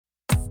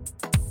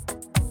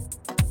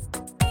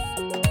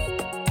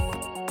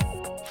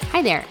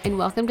Hi there, and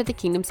welcome to the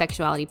Kingdom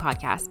Sexuality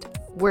Podcast.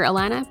 We're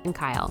Alana and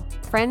Kyle,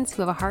 friends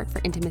who have a heart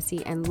for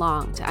intimacy and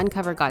long to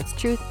uncover God's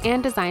truth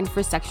and design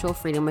for sexual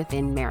freedom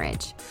within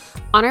marriage.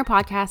 On our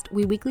podcast,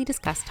 we weekly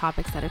discuss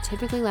topics that are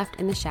typically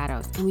left in the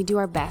shadows, and we do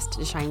our best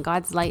to shine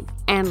God's light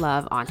and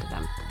love onto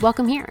them.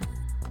 Welcome here.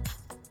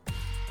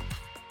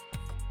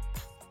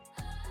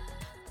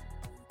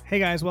 Hey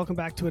guys, welcome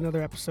back to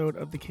another episode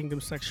of the Kingdom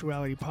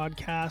Sexuality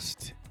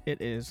Podcast. It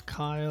is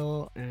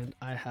Kyle, and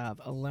I have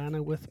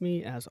Alana with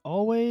me as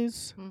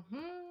always.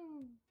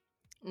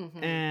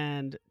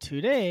 And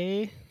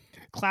today,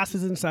 class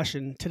is in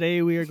session.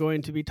 Today we are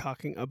going to be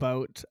talking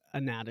about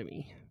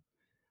anatomy.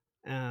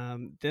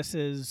 This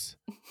is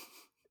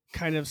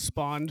kind of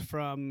spawned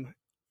from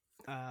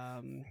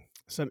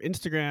some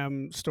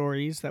Instagram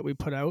stories that we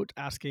put out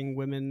asking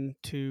women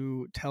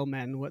to tell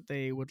men what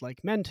they would like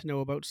men to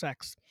know about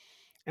sex.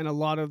 And a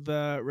lot of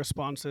the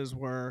responses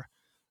were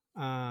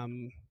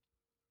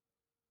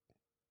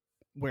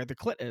where the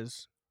clit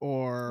is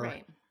or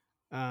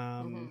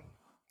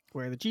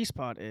where the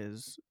G-spot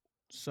is.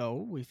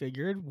 So we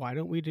figured, why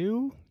don't we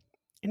do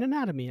an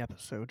anatomy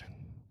episode?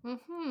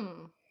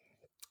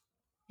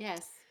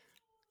 Yes.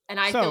 And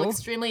I feel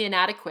extremely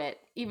inadequate,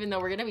 even though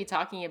we're going to be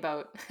talking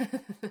about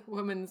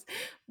women's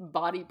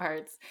body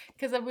parts.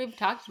 Because we've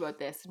talked about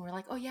this and we're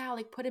like, oh yeah,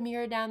 like put a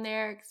mirror down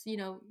there, 'cause,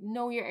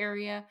 know your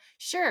area.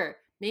 Sure,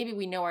 maybe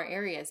we know our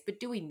areas,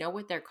 but do we know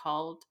what they're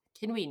called?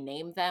 Can we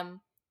name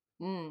them?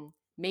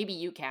 Maybe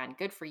you can.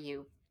 Good for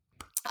you.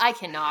 I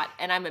cannot,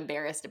 and I'm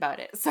embarrassed about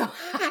it. So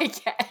I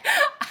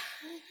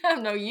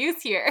have no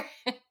use here.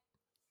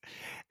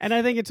 And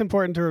I think it's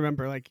important to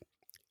remember, like,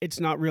 it's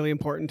not really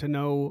important to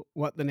know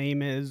what the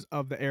name is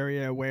of the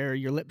area where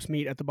your lips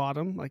meet at the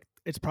bottom. Like,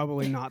 it's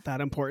probably not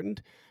that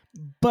important.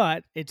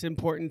 But it's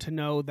important to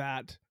know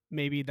that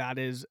maybe that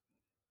is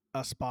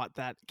a spot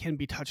that can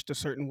be touched a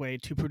certain way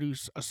to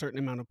produce a certain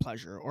amount of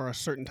pleasure or a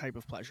certain type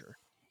of pleasure.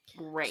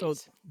 Right. So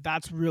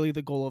that's really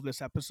the goal of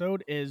this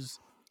episode is,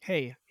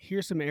 hey,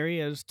 here's some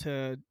areas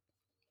that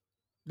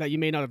you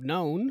may not have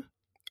known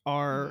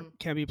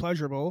can be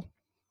pleasurable.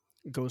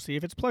 Go see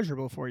if it's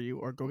pleasurable for you,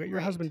 or go get your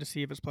husband to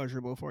see if it's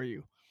pleasurable for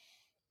you,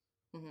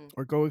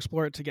 or go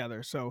explore it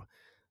together. So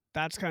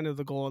that's kind of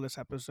the goal of this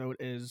episode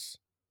is,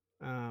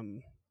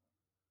 to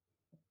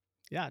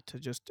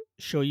just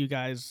show you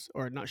guys,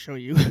 or not show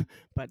you,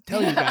 but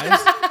tell you guys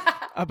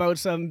about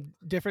some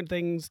different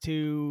things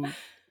to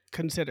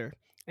consider.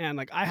 And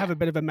like, I have a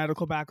bit of a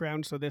medical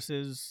background, so this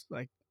is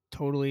like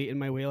totally in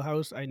my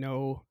wheelhouse. I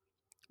know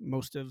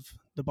most of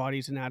the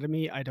body's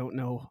anatomy. I don't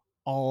know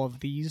all of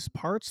these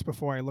parts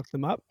before I look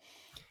them up.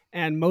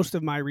 And most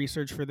of my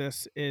research for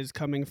this is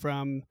coming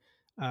from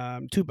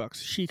two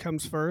books, She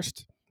Comes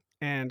First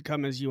and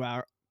Come As You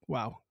Are.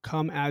 Wow,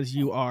 Come As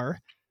You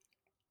Are,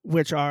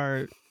 which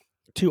are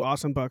two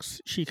awesome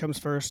books. She Comes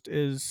First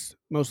is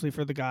mostly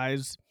for the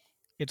guys.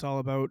 It's all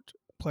about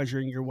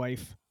pleasuring your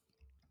wife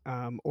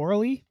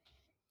orally.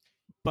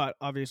 But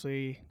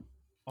obviously,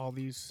 all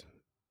these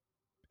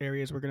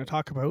areas we're going to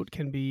talk about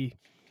can be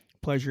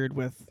pleasured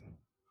with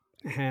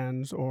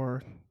hands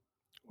or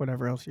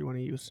whatever else you want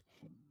to use.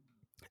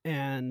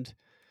 And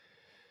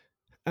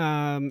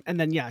then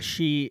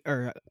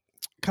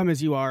Come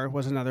As You Are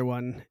was another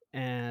one.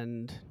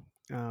 And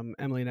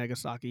Emily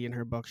Nagasaki, in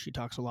her book, she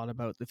talks a lot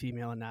about the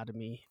female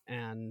anatomy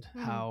and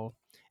how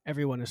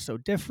everyone is so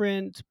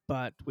different,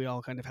 but we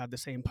all kind of have the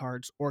same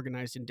parts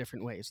organized in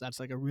different ways. That's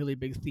like a really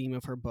big theme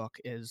of her book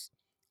is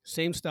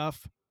same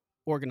stuff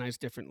organized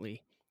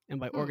differently.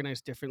 And by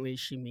organized differently,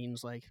 she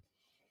means like,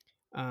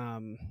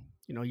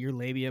 your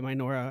labia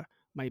minora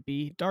might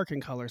be dark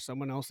in color.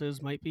 Someone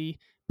else's might be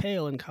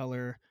pale in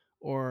color,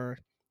 or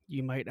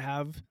you might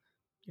have,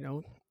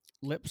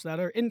 lips that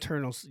are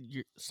internal.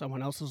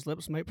 Someone else's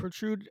lips might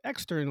protrude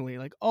externally,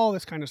 like all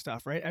this kind of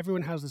stuff, right?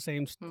 Everyone has the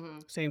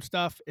same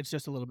stuff. It's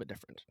just a little bit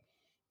different.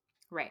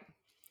 Right.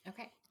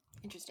 Okay.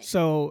 Interesting.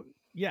 So,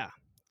 yeah,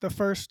 the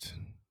first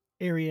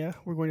area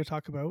we're going to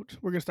talk about,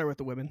 we're going to start with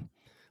the women.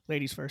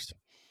 Ladies first.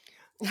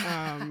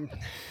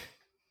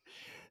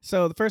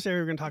 So the first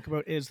area we're going to talk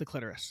about is the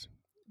clitoris.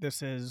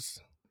 This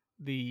is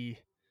the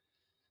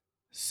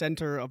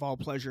center of all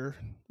pleasure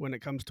when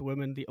it comes to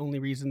women. The only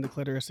reason the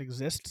clitoris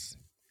exists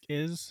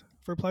is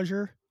for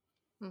pleasure.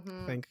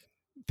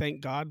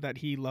 Thank God that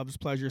he loves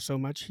pleasure so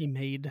much. He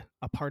made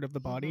a part of the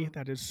body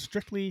that is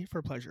strictly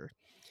for pleasure.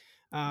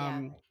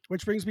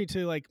 Which brings me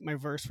to like my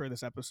verse for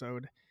this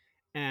episode,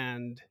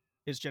 and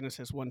is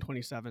Genesis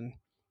 1:27.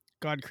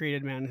 God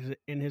created man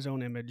in his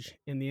own image.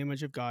 In the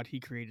image of God, he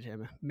created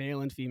him.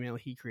 Male and female,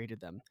 he created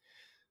them.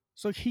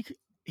 So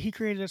he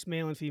created us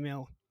male and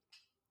female,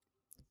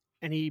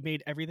 and he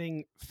made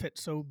everything fit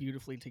so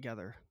beautifully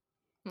together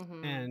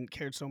and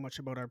cared so much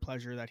about our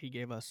pleasure that he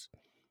gave us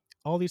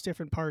all these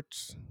different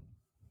parts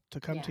to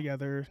come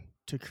together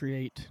to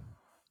create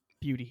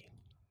beauty.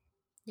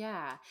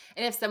 Yeah.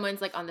 And if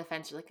someone's like on the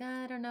fence, you're like,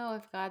 I don't know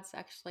if God's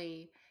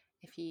actually,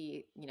 if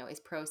he, is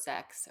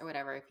pro-sex or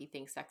whatever, if he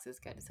thinks sex is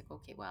good. It's like,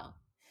 okay, well,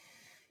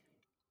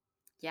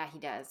 yeah, he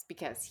does,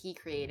 because he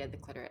created the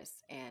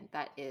clitoris, and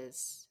that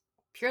is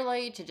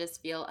purely to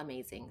just feel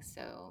amazing.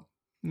 So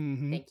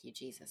thank you,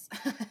 Jesus.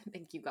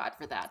 Thank you, God,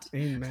 for that.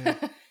 Amen.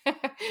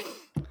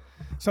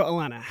 So,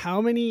 Alana,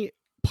 how many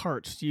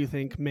parts do you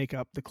think make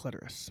up the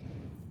clitoris?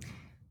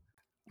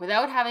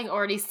 Without having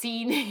already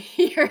seen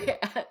your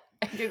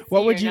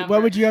what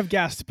would you have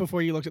guessed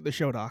before you looked at the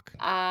show doc?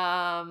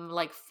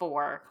 Like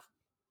 4.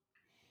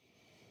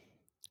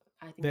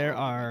 I think there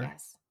are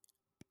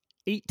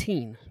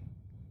 18.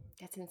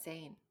 That's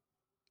insane.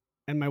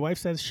 And my wife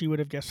says she would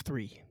have guessed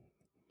 3.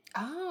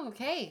 Oh,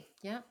 okay.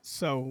 Yeah.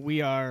 So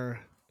we are,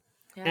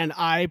 and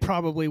I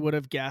probably would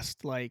have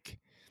guessed like,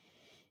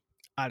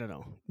 I don't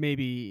know,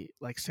 maybe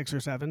like 6 or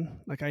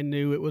 7. Like I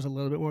knew it was a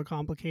little bit more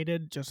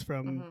complicated just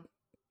from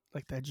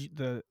like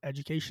the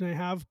education I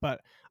have,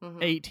 but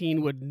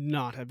 18 would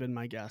not have been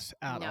my guess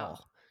at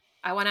all.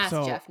 I want to ask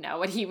Jeff now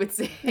what he would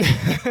say.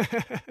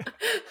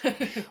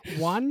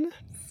 1?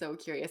 So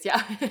curious.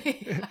 Yeah.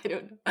 I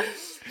don't know.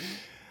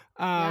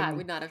 I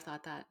would not have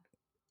thought that.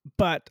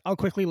 But I'll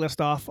quickly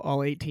list off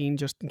all 18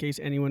 just in case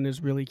anyone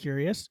is really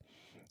curious.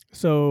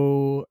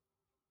 So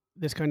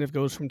this kind of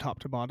goes from top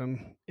to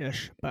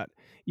bottom-ish, but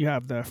you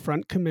have the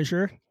front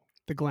commissure,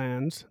 the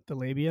glans, the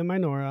labia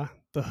minora,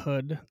 the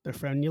hood, the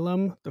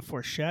frenulum, the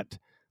fourchette,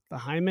 the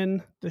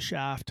hymen, the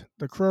shaft,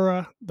 the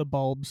crura, the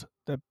bulbs,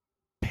 the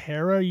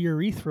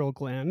paraurethral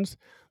glands,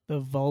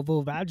 the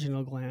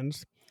vulvovaginal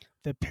glands,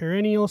 the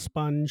perineal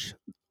sponge,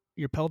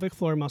 your pelvic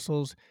floor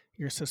muscles,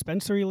 your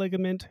suspensory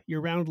ligament,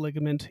 your round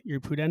ligament, your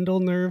pudendal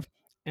nerve,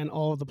 and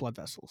all of the blood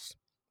vessels.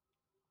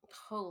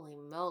 Holy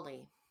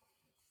moly.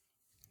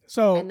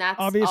 So, and that's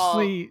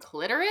obviously, all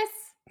clitoris?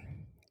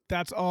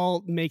 That's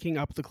all making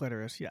up the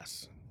clitoris,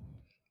 yes.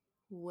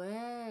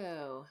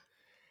 Whoa.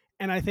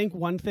 And I think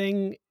one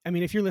thing, I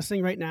mean, if you're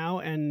listening right now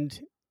and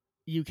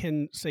you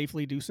can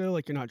safely do so,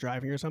 like you're not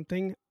driving or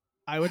something,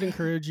 I would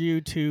encourage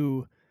you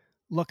to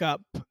look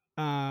up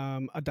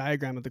a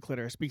diagram of the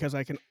clitoris, because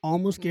I can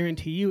almost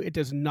guarantee you it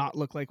does not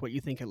look like what you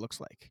think it looks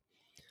like.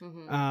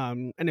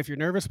 And if you're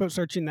nervous about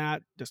searching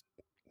that, just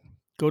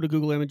go to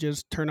Google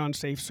Images, turn on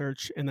safe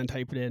search, and then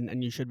type it in,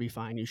 and you should be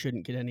fine. You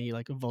shouldn't get any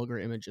like vulgar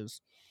images.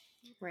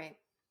 Right.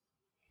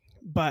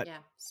 But yeah,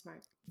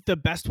 smart. The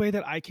best way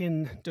that I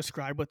can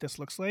describe what this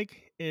looks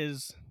like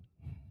is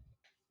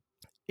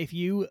if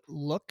you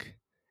look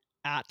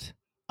at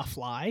a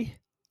fly,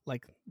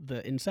 like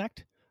the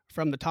insect,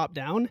 from the top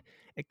down,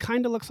 it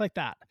kind of looks like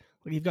that.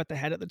 Like you've got the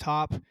head at the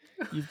top,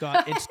 you've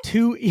got its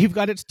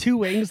two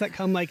wings that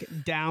come like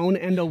down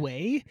and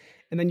away,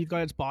 and then you've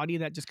got its body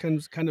that just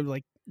comes kind of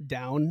like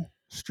down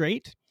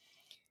straight.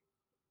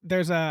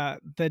 There's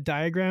the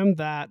diagram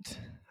that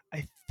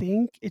I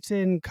think it's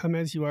in Come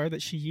As You Are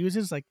that she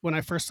uses. Like when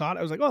I first saw it,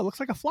 I was like, oh, it looks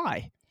like a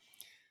fly.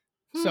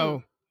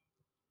 So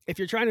if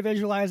you're trying to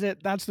visualize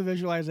it, that's the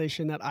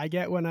visualization that I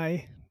get when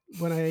I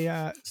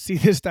see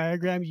this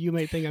diagram. You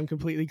might think I'm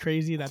completely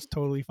crazy. That's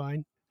totally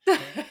fine.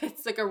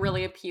 It's like a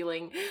really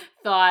appealing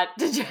thought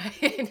to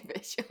try and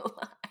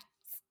visualize.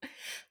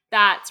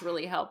 That's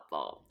really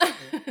helpful.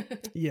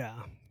 Yeah.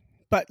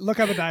 But look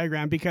up a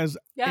diagram, because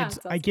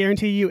awesome. I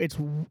guarantee you it's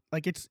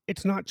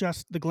not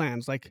just the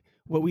glands. Like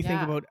what we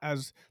think about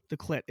as the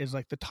clit is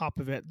like the top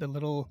of it, the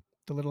little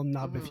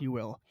nub, if you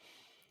will.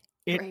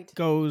 It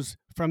goes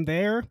from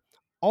there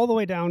all the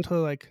way down to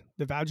like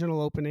the vaginal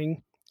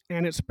opening,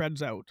 and it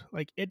spreads out.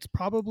 Like it's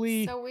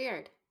probably so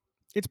weird.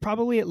 It's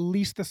probably at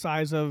least the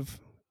size of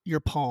your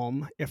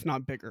palm, if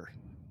not bigger.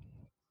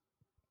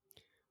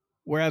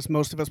 Whereas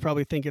most of us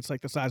probably think it's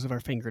like the size of our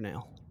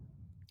fingernail.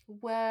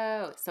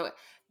 Whoa. So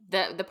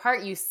the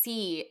part you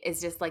see is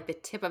just like the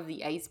tip of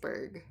the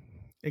iceberg.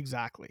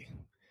 Exactly.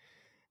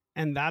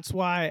 And that's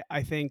why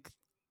I think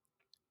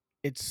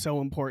it's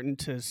so important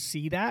to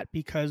see that,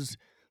 because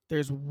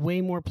there's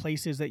way more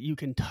places that you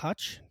can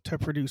touch to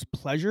produce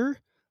pleasure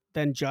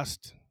than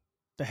just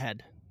the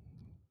head.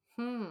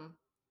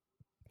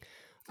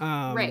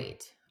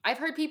 Right. I've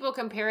heard people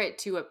compare it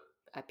to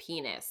a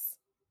penis.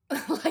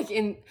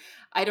 I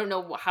don't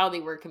know how they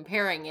were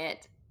comparing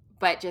it,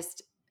 but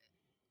just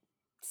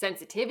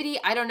sensitivity.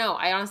 I don't know.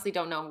 I honestly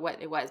don't know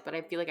what it was, but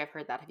I feel like I've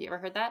heard that. Have you ever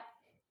heard that?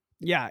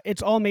 Yeah,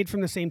 it's all made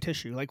from the same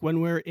tissue. Like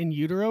when we're in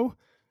utero,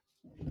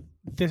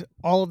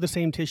 all of the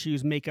same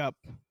tissues make up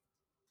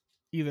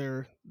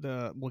either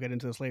we'll get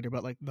into this later,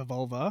 but like the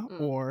vulva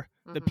or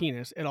the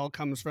penis. It all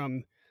comes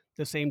from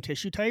the same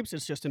tissue types.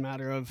 It's just a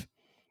matter of,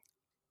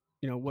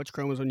 which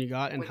chromosome you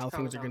got and how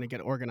things are going to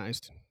get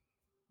organized.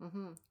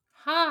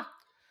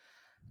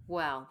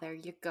 Well, there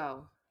you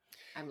go.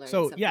 I'm learning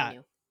something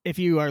new. If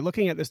you are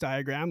looking at this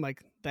diagram,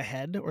 like the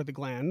head or the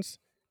glands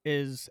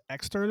is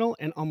external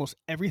and almost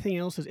everything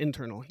else is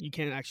internal. You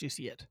can't actually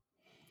see it.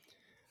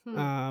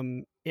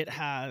 It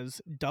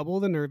has double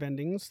the nerve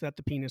endings that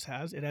the penis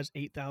has. It has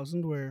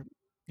 8,000 where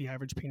the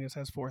average penis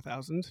has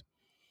 4,000.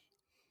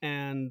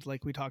 And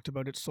like we talked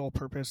about, its sole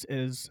purpose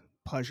is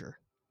pleasure.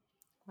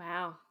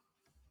 Wow.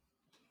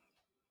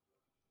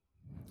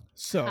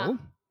 So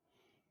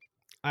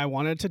I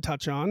wanted to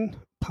touch on,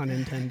 pun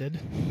intended,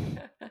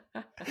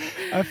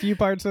 a few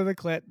parts of the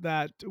clit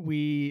that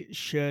we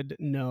should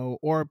know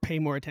or pay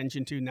more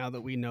attention to now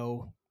that we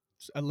know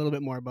a little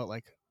bit more about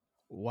like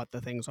what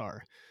the things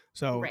are.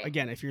 So Right.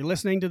 again, if you're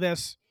listening to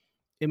this,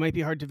 it might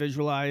be hard to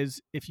visualize.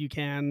 If you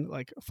can,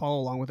 like, follow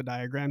along with the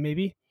diagram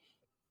maybe.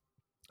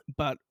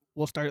 But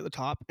we'll start at the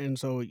top. And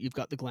so you've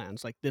got the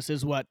glands. Like, this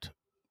is what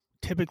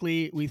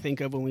typically we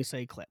think of when we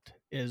say clit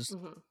is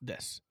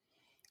this.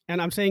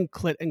 And I'm saying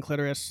clit and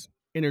clitoris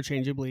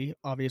interchangeably,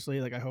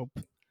 obviously. Like, I hope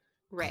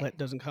clit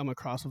doesn't come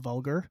across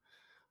vulgar.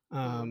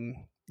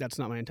 That's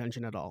not my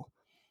intention at all.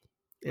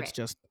 It's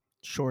just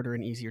shorter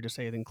and easier to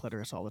say than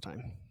clitoris all the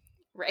time.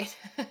 Right.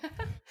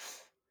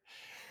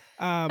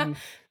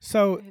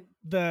 So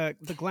the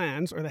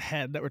glands, or the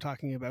head that we're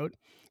talking about,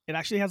 it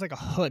actually has like a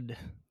hood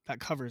that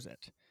covers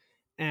it.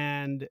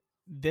 And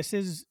this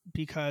is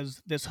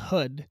because this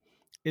hood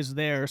is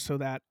there so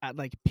that at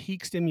like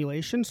peak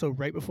stimulation, so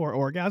right before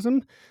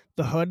orgasm,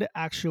 the hood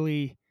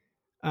actually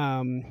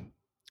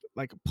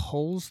like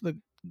pulls the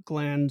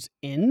glands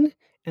in,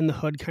 and the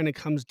hood kind of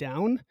comes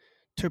down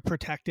to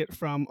protect it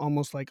from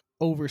almost like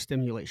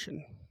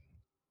overstimulation.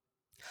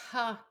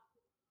 Huh.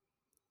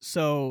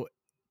 So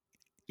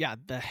yeah,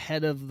 the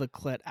head of the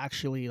clit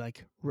actually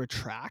like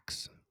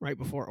retracts right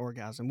before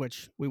orgasm,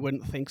 which we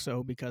wouldn't think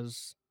so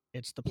because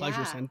it's the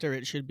pleasure center.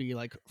 It should be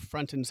like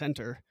front and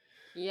center.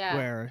 Yeah.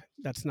 Where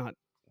that's not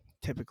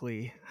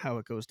typically how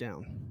it goes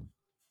down.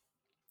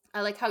 I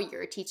like how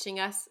you're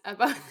teaching us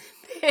about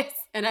this,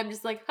 and I'm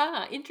just like,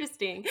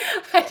 interesting.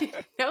 I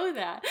didn't know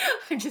that.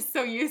 I'm just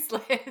so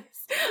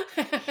useless.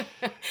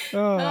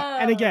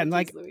 And again,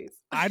 like, Louise.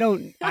 I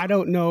don't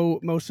know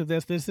most of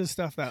this. This is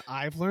stuff that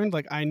I've learned.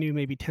 Like, I knew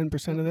maybe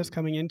 10% of this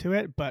coming into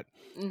it, but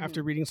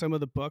after reading some of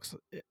the books,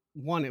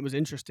 one, it was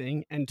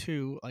interesting, and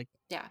two, like,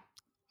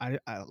 I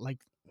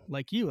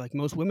like you, like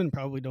most women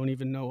probably don't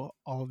even know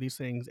all of these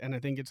things, and I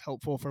think it's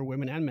helpful for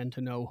women and men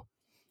to know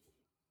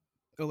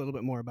a little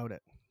bit more about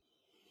it.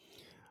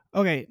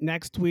 Okay,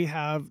 next we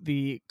have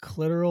the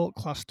clitoral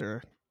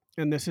cluster,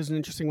 and this is an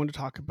interesting one to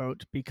talk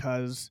about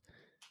because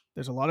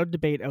there's a lot of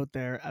debate out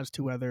there as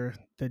to whether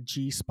the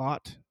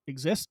G-spot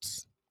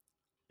exists.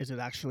 Is it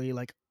actually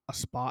like a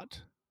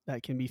spot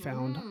that can be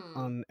found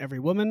on every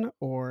woman,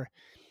 or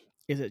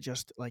is it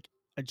just like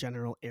a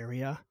general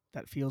area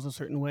that feels a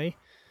certain way?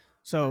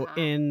 So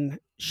in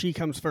She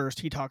Comes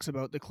First, he talks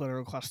about the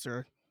clitoral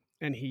cluster,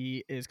 and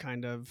he is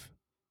kind of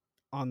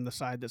on the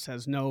side that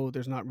says, no,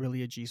 there's not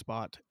really a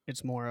G-spot.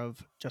 It's more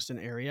of just an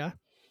area.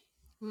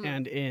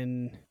 And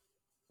in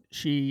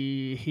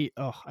I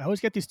always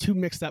get these two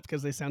mixed up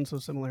because they sound so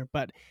similar.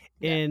 But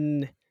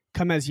in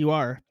Come As You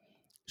Are,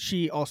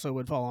 she also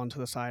would fall onto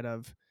the side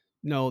of,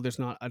 no, there's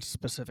not a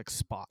specific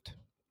spot.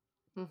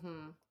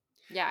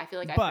 Yeah, I feel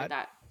like I've heard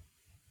that.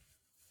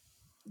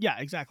 Yeah,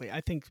 exactly.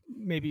 I think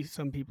maybe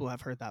some people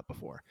have heard that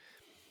before.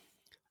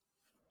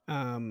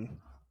 The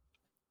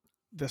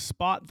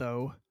spot,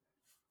 though,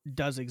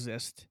 does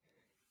exist,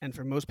 and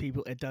for most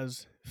people it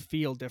does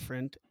feel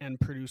different and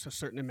produce a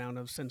certain amount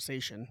of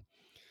sensation.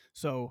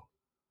 So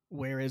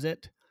where is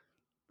it?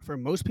 For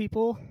most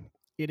people,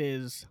 it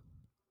is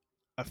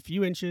a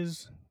few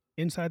inches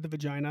inside the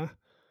vagina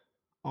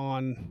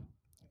on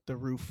the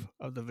roof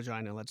of the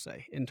vagina, let's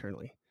say,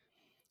 internally.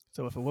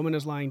 So if a woman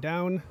is lying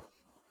down,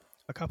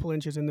 a couple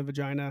inches in the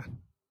vagina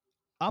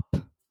up,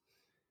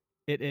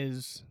 it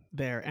is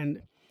there.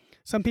 And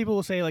some people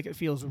will say like it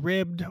feels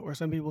ribbed, or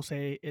some people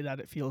say that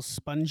it feels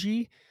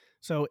spongy.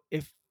 So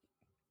if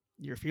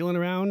you're feeling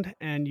around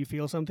and you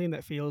feel something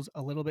that feels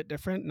a little bit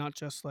different, not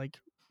just like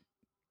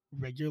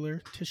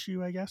regular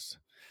tissue, I guess,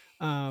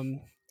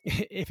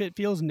 if it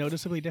feels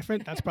noticeably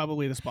different, that's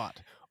probably the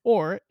spot.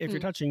 Or if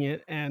you're touching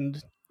it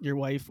and your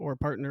wife or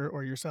partner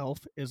or yourself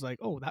is like,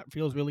 oh, that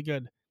feels really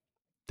good,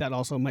 that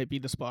also might be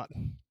the spot.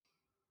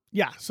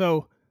 Yeah,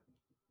 so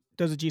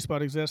does a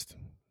G-spot exist?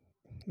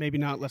 Maybe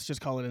not. Let's just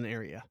call it an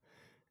area.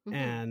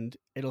 And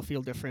it'll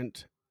feel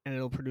different, and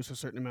it'll produce a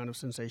certain amount of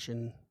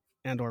sensation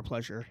and or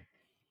pleasure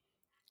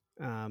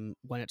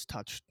when it's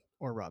touched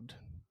or rubbed.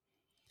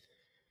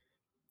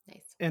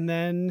 Nice. And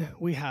then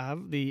we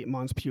have the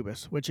mons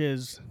pubis, which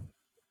is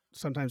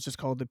sometimes just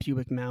called the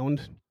pubic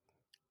mound,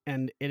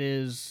 and it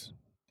is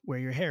where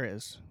your hair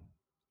is,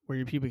 where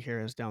your pubic hair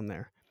is down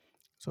there.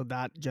 So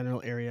that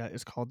general area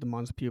is called the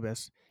mons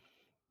pubis.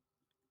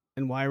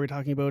 And why are we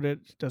talking about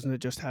it? Doesn't it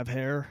just have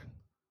hair?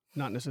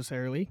 Not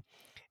necessarily.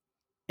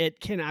 It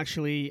can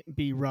actually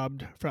be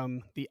rubbed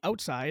from the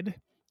outside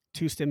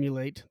to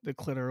stimulate the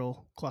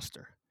clitoral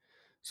cluster.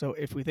 So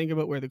if we think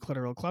about where the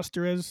clitoral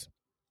cluster is,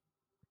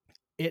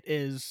 it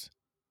is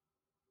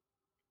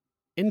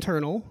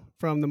internal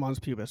from the mons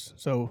pubis.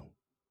 So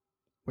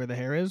where the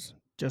hair is,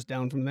 just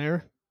down from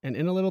there and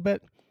in a little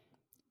bit,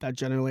 that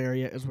general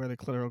area is where the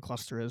clitoral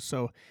cluster is.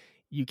 So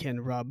you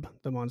can rub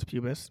the mons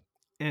pubis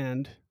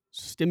and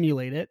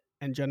stimulate it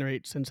and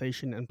generate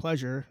sensation and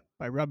pleasure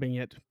by rubbing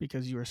it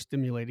because you are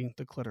stimulating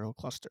the clitoral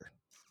cluster.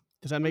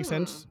 Does that make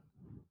sense?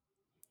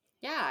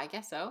 Yeah, I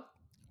guess so.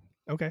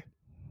 Okay.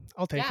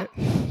 I'll take it.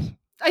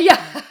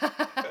 Yeah.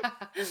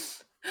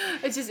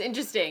 It's just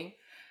interesting.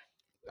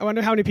 I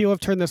wonder how many people have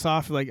turned this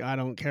off. Like, I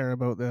don't care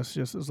about this.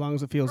 Just as long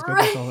as it feels good,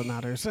 that's all that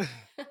matters.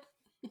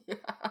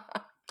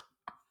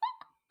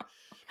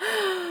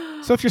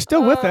 So if you're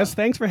still with us,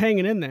 thanks for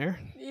hanging in there.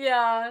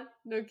 Yeah,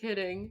 no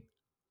kidding.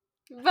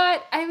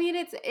 But I mean,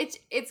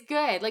 it's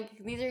good.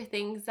 Like, these are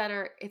things that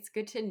it's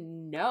good to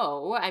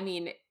know. I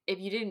mean, if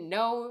you didn't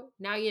know,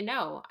 now you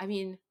know. I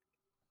mean,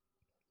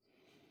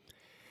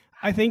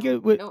 I think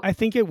it would. I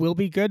think it will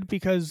be good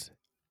because,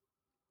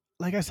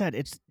 like I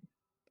said,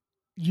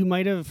 you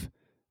might have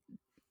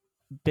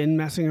been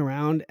messing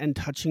around and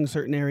touching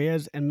certain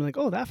areas and like,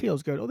 oh, that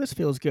feels good. Oh, this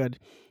feels good.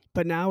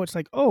 But now it's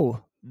like,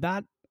 oh,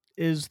 that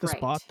is the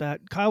spot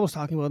that Kyle was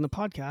talking about in the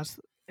podcast,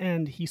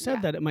 and he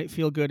said that it might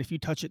feel good if you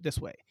touch it this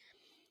way.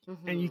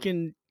 Mm-hmm. And you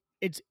can,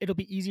 it'll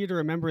be easier to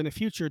remember in the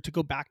future to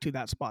go back to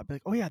that spot. Be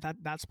like, oh yeah,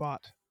 that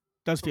spot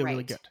does feel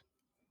really good.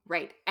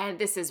 Right. And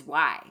this is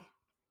why.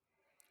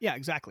 Yeah,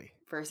 exactly.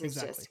 Versus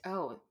just,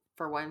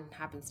 for one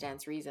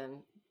happenstance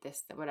reason,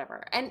 this,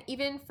 whatever. And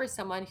even for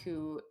someone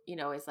who,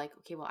 is like,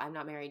 okay, well, I'm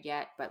not married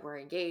yet, but we're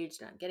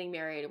engaged and I'm getting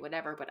married or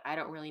whatever, but I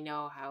don't really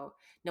know how,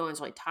 no one's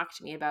really talked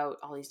to me about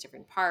all these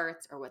different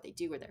parts or what they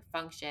do or their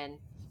function.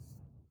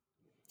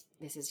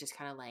 This is just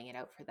kind of laying it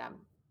out for them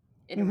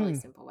in a really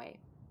simple way.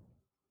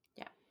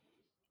 Yeah.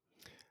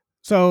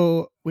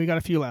 So we got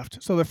a few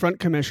left. So the front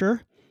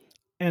commissure,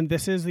 and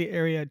this is the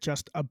area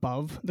just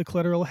above the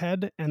clitoral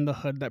head and the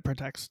hood that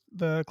protects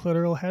the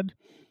clitoral head.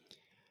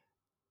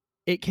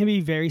 It can be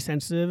very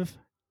sensitive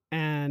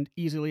and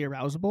easily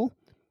arousable,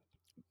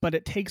 but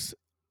it takes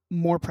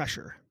more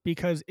pressure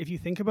because if you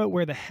think about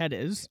where the head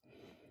is,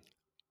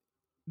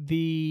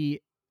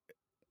 the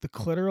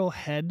clitoral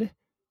head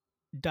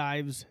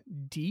dives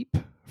deep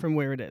from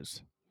where it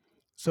is.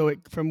 So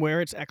from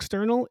where it's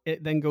external,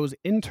 it then goes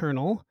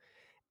internal,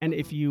 and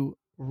if you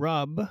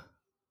rub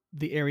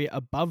the area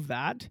above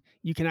that,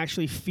 you can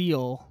actually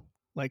feel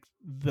like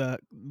the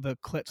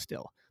clit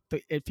still.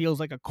 It feels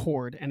like a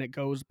cord, and it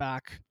goes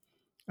back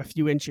a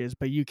few inches,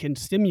 but you can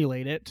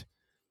stimulate it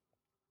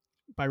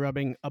by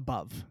rubbing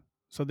above.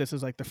 So this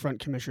is like the front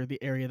commissure,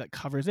 the area that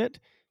covers it.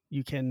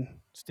 You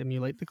can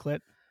stimulate the clit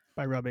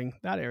by rubbing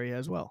that area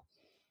as well.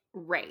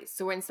 Right.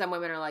 So when some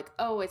women are like,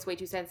 oh, it's way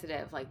too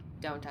sensitive, like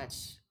don't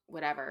touch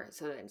whatever.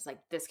 So then it's like,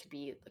 this could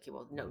be, okay,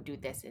 well, no, do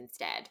this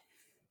instead.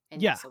 And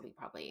this will be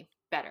probably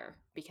better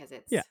because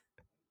it's. Yeah.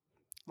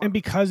 And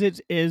because it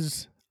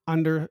is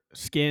under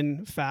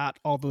skin, fat,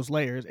 all those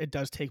layers, it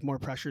does take more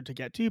pressure to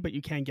get to, but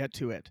you can get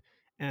to it.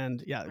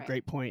 And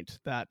great point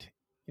that,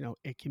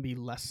 it can be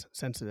less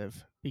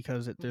sensitive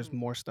because there's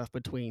more stuff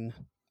between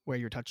where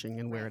you're touching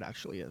and where it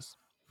actually is.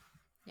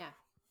 Yeah.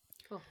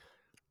 Cool.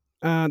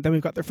 Then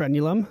we've got the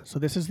frenulum. So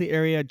this is the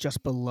area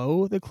just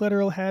below the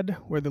clitoral head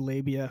where the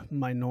labia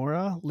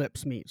minora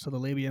lips meet. So the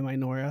labia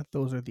minora,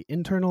 those are the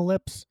internal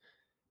lips,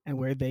 and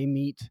where they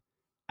meet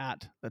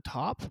at the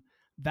top,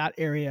 that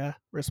area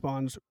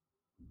responds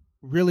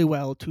really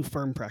well to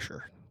firm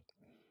pressure,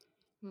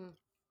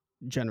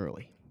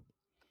 generally.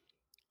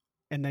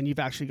 And then you've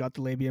actually got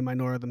the labia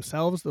minora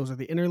themselves. Those are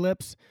the inner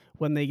lips.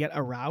 When they get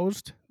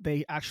aroused,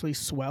 they actually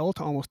swell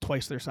to almost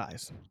twice their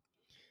size.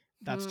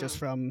 That's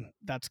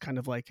that's kind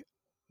of like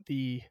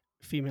the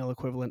female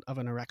equivalent of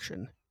an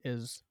erection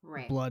is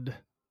blood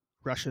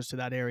rushes to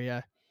that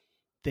area.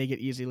 They get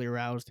easily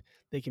aroused.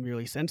 They can be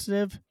really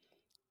sensitive,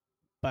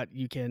 but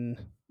you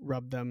can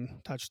rub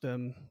them, touch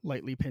them,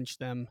 lightly pinch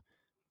them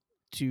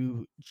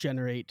to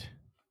generate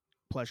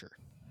pleasure.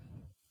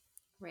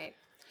 Right.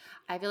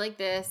 I feel like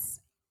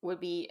this would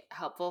be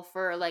helpful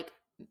for like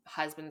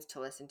husbands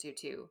to listen to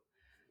too,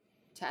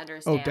 to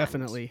understand. Oh,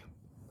 definitely.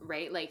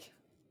 Right? Like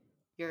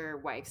your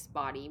wife's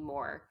body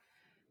more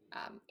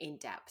in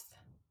depth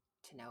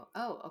to know,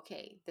 oh,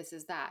 okay, this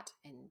is that.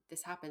 And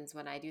this happens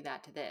when I do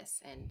that to this.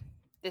 And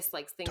this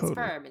likes things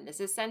firm and this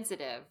is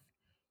sensitive.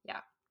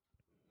 Yeah.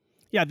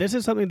 Yeah, this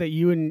is something that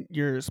you and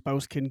your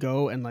spouse can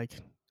go and like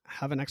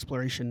have an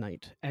exploration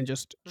night and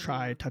just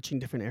try touching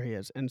different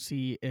areas and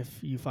see if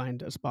you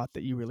find a spot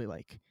that you really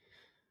like.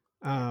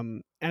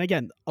 And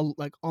again,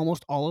 like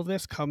almost all of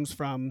this comes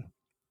from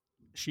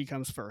She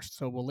Comes First.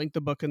 So we'll link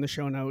the book in the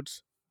show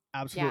notes.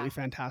 Absolutely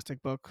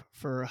fantastic book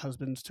for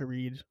husbands to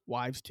read,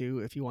 wives too,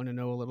 if you want to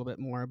know a little bit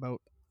more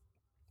about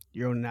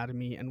your own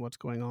anatomy and what's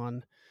going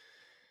on.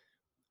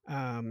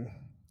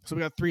 So we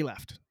got 3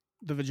 left.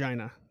 The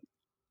vagina,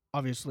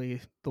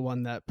 obviously the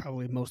one that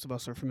probably most of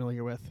us are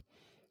familiar with.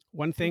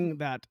 One thing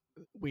that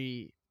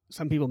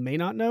some people may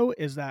not know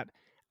is that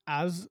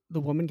as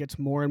the woman gets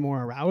more and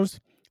more aroused,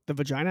 the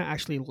vagina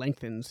actually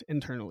lengthens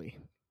internally.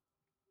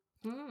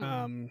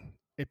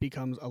 It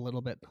becomes a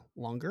little bit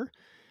longer.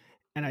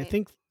 And I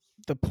think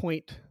the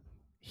point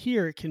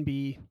here can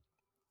be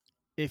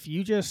if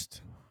you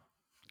just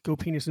go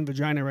penis and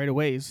vagina right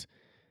away,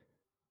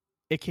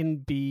 it can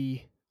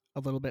be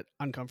a little bit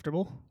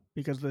uncomfortable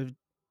because the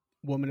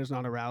woman is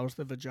not aroused.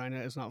 The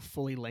vagina is not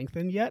fully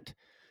lengthened yet.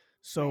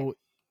 So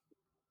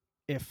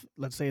if,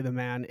 let's say, the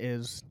man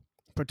is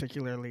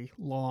particularly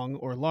long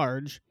or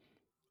large,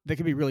 that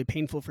could be really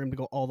painful for him to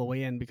go all the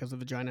way in because the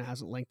vagina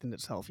hasn't lengthened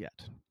itself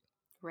yet.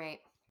 Right.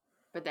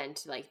 but then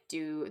to like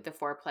do the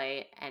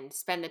foreplay and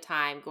spend the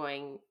time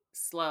going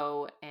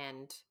slow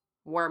and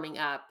warming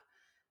up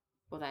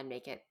will then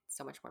make it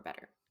so much more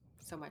better.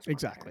 So much more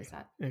Exactly.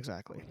 better.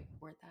 Exactly.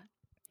 Word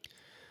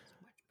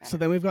that. So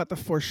then we've got the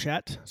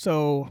fourchette.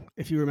 So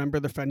if you remember,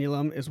 the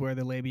frenulum is where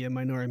the labia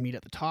minora meet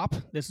at the top.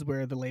 This is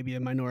where the labia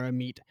minora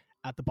meet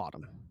at the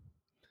bottom.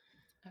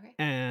 Okay.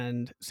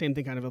 And same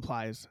thing kind of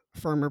applies.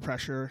 Firmer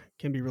pressure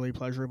can be really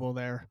pleasurable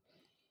there.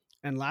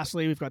 And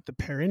lastly, we've got the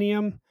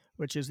perineum,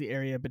 which is the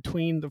area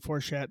between the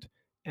fourchette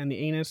and the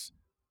anus,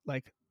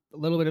 like a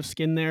little bit of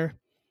skin there.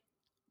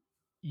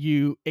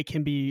 It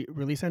can be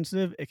really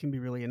sensitive. It can be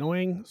really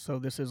annoying. So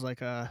this is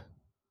like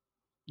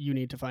you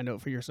need to find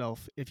out for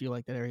yourself if you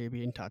like that area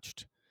being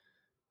touched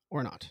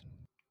or not.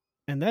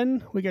 And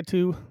then we get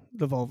to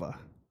the vulva,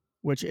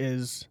 which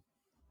is,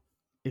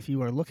 if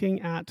you are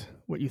looking at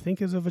what you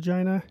think is a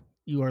vagina,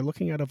 you are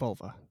looking at a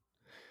vulva.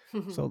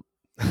 So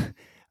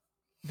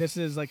this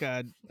is like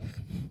a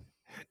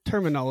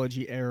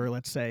terminology error,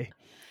 let's say.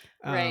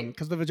 Right.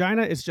 Because the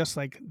vagina is just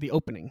like the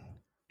opening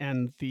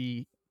and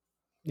the,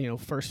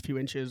 first few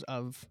inches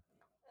of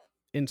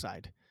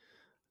inside.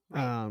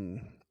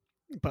 Right.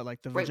 But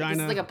like the Right, vagina,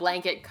 this is like a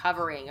blanket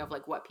covering of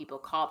like what people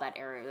call that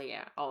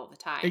area all the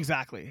time.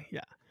 Exactly.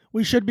 Yeah.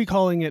 We should be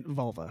calling it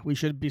vulva. We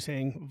should be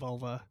saying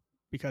vulva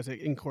because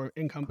it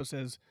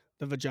encompasses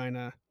the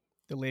vagina,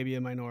 the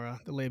labia minora,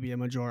 the labia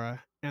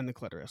majora, and the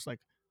clitoris. Like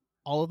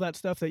all of that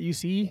stuff that you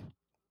see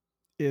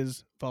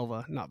is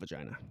vulva, not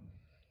vagina.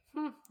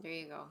 There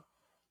you go.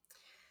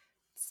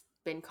 It's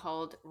been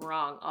called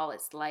wrong all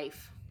its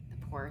life.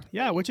 The poor thing.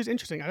 Yeah, which is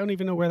interesting. I don't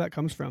even know where that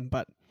comes from,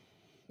 but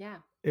yeah,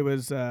 it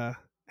was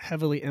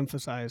heavily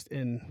emphasized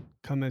in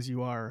Come As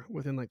You Are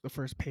within like the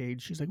first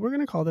page. She's like, we're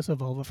going to call this a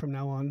vulva from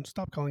now on.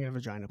 Stop calling it a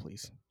vagina,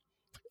 please.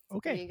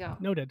 Okay. There you go.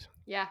 Noted.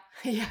 Yeah.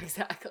 Yeah,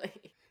 exactly.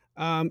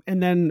 And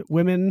then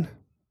women,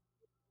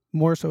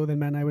 more so than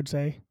men, I would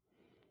say.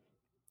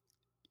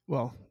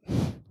 Well,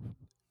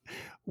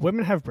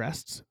 women have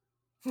breasts.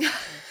 I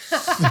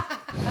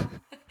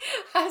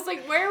was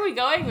like, where are we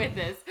going with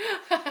this?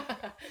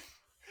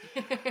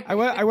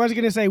 I was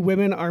going to say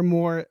women are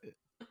more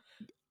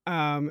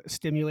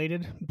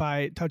stimulated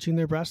by touching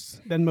their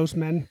breasts than most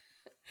men.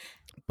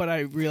 But I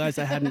realized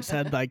I hadn't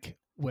said like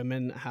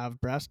women have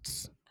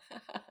breasts.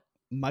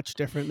 Much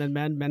different than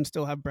men. Men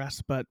still have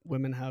breasts, but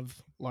women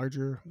have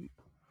larger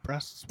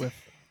breasts with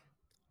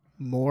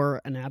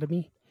more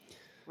anatomy.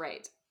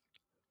 Right.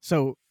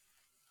 So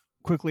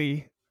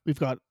quickly, we've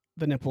got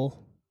the nipple.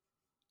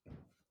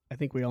 I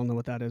think we all know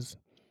what that is.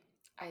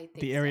 I think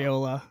the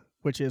areola,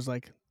 which is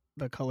like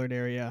the colored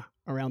area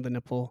around the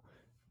nipple.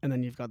 And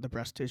then you've got the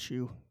breast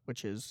tissue,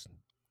 which is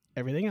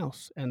everything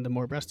else. And the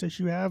more breast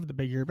tissue you have, the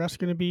bigger your breasts are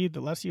going to be.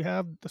 The less you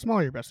have, the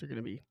smaller your breasts are going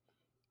to be.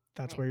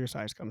 That's where your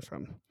size comes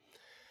from.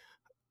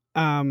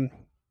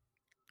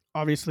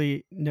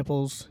 Obviously,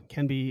 nipples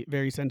can be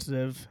very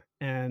sensitive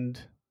and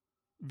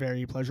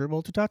very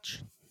pleasurable to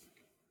touch.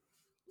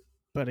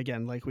 But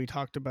again, like we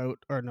talked about,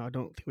 or no, I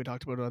don't think we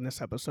talked about it on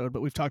this episode,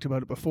 but we've talked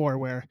about it before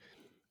where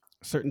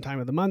a certain time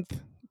of the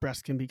month,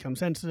 breasts can become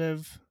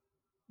sensitive,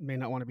 may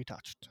not want to be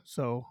touched.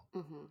 So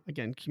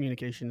again,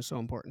 communication is so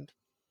important.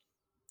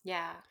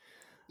 Yeah.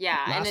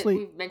 Yeah. Lastly,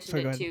 and we've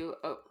mentioned it too,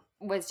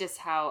 was just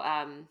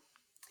how,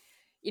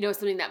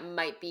 something that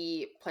might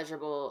be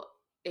pleasurable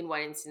in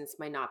one instance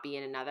might not be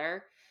in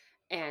another.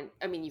 And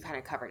I mean, you kind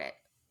of covered it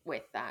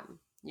with,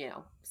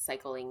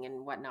 cycling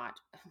and whatnot.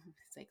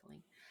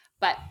 Cycling.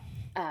 But,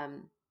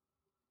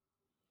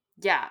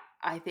 yeah,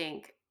 I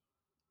think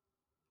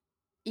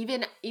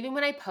even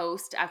when I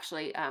post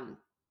actually,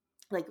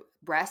 like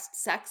breast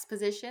sex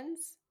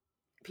positions,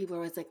 people are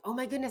always like, oh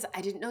my goodness,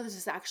 I didn't know this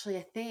was actually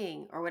a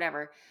thing or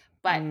whatever.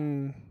 But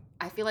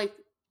I feel like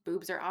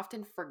boobs are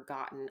often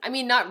forgotten. I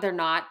mean, they're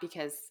not,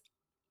 because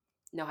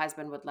no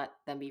husband would let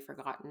them be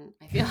forgotten,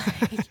 I feel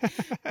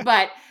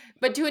like.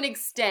 but to an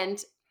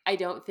extent, I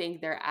don't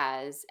think they're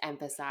as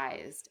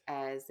emphasized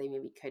as they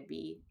maybe could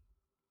be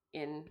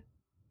in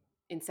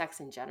sex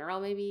in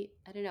general. Maybe,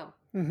 I don't know.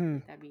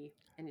 That'd be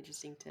an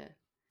interesting to.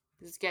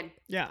 This is good.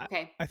 Yeah.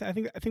 Okay. I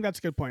think that's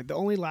a good point. The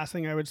only last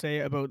thing I would say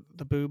about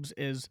the boobs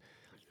is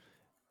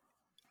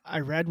I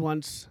read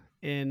once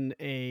in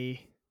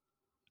a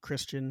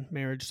Christian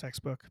marriage sex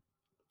book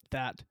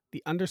that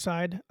the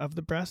underside of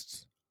the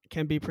breasts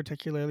can be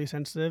particularly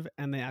sensitive,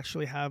 and they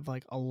actually have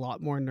like a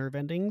lot more nerve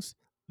endings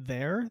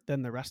there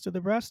than the rest of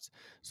the breast.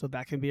 So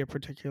that can be a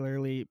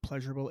particularly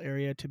pleasurable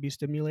area to be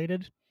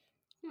stimulated.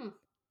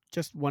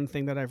 Just one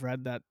thing that I've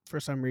read that for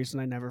some reason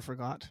I never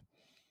forgot.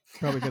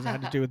 Probably because it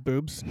had to do with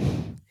boobs.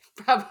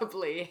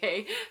 Probably,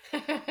 hey?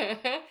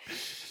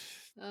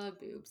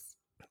 Boobs.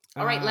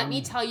 All right, let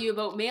me tell you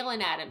about male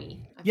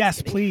anatomy.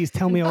 Yes, please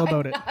tell me all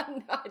about it.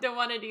 No, I don't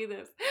want to do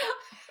this.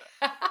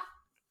 I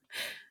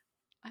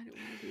don't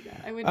want to do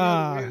that. I wouldn't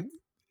know the words.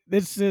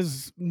 This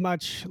is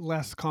much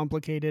less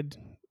complicated.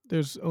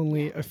 There's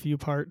only a few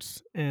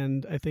parts,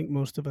 and I think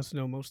most of us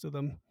know most of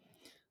them.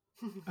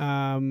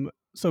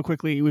 So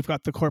quickly, we've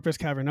got the corpus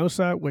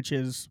cavernosa, which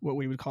is what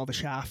we would call the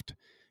shaft.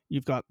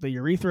 You've got the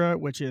urethra,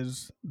 which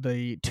is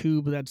the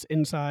tube that's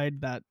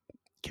inside that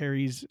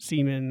carries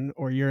semen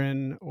or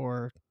urine,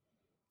 or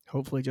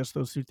hopefully just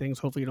those two things.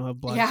 Hopefully you don't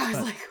have blood. Yeah, I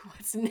was like,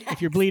 what's next? If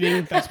you're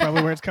bleeding, that's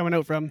probably where it's coming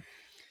out from.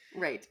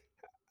 Right.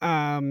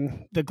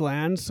 The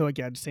glands, so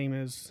again, same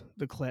as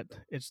the clit.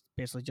 It's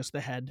basically just the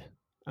head.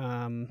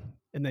 And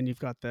then you've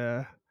got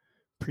the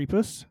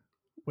prepuce,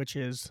 which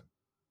is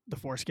the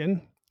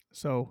foreskin.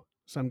 So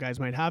some guys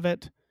might have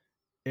it.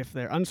 If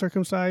they're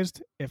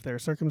uncircumcised, if they're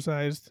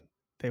circumcised,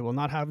 they will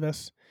not have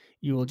this.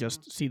 You will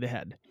just see the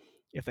head.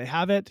 If they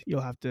have it,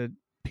 you'll have to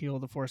peel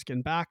the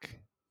foreskin back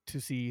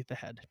to see the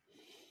head.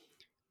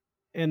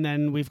 And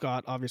then we've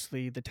got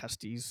obviously the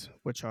testes,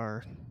 which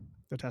are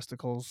the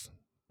testicles,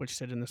 which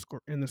sit in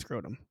the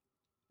scrotum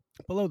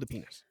below the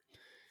penis.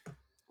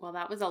 Well,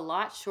 that was a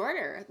lot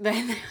shorter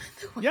than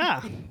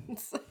Yeah.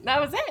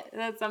 That was it.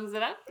 That sums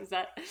it up. Is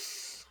that?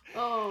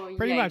 Oh,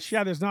 pretty much.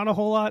 Yeah. There's not a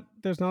whole lot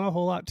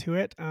to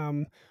it.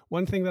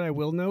 One thing that I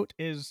will note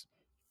is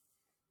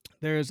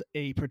there's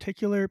a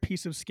particular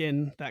piece of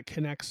skin that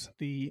connects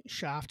the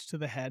shaft to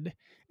the head.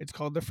 It's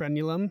called the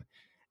frenulum,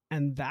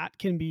 and that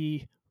can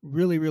be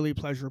really, really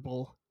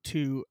pleasurable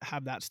to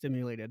have that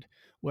stimulated,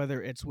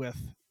 whether it's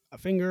with a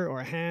finger or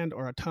a hand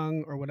or a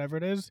tongue or whatever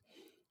it is.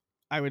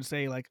 I would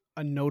say like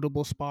a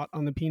notable spot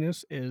on the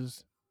penis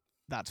is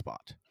that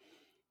spot.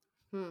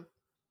 There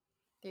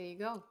you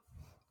go.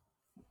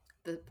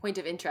 The point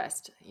of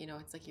interest,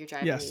 it's like you're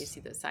driving and you see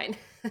the sign.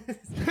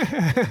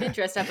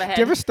 Interest up ahead.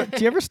 Do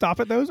you ever stop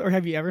at those, or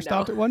have you ever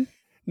stopped at one?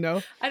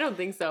 No, I don't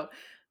think so.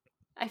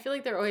 I feel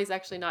like they're always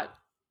actually not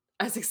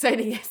as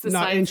exciting as the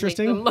not signs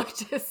interesting. make them look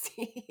to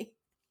see.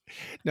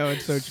 No,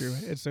 it's so true.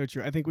 It's so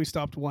true. I think we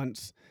stopped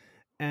once,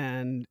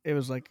 and it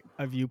was like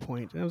a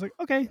viewpoint, and I was like,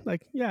 okay,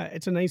 like yeah,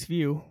 it's a nice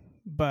view,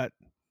 but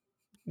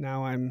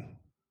now I'm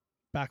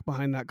back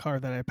behind that car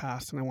that I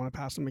passed, and I want to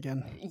pass them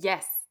again.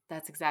 Yes,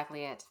 that's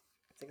exactly it.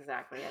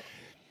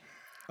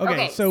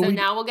 Okay, so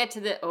now we'll get to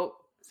the. Oh,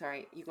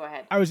 sorry, you go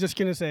ahead. I was just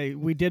gonna say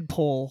we did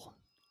poll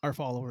our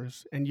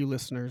followers and you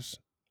listeners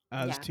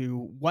as to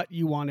what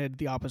you wanted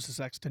the opposite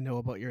sex to know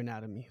about your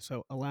anatomy.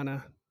 So,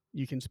 Alana,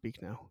 you can speak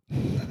now.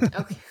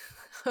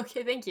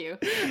 Okay, thank you.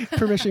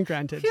 Permission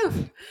granted.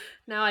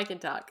 Now I can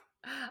talk.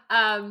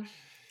 All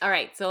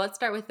right, so let's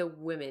start with the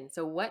women.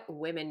 So, what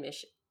women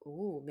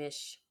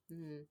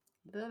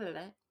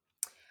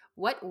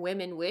What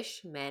women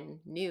wish men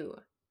knew.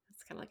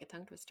 It's kind of like a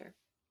tongue twister.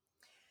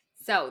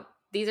 So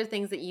these are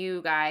things that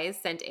you guys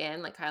sent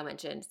in, like Kyle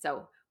mentioned.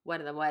 So one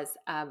of them was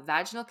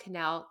vaginal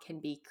canal can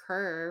be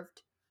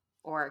curved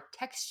or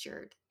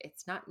textured.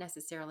 It's not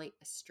necessarily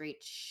a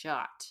straight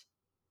shot.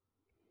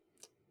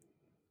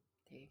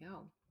 There you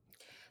go.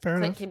 Fair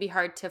enough. Clit can be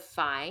hard to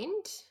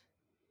find.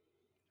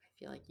 I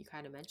feel like you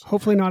kind of mentioned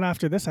Hopefully not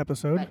after this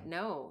episode. But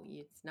no,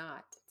 it's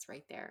not. It's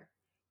right there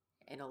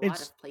in a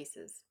lot of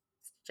places.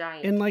 It's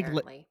giant,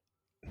 apparently.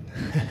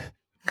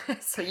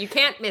 So you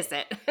can't miss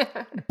it.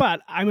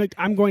 But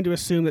I'm going to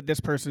assume that this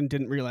person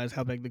didn't realize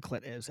how big the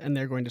clit is, and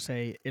they're going to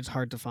say it's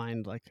hard to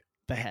find like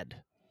the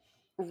head.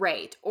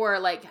 Right. Or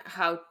like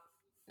how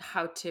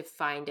to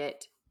find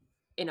it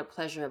in a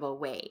pleasurable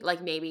way.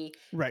 Like maybe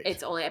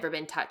it's only ever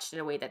been touched in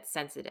a way that's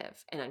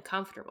sensitive and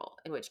uncomfortable,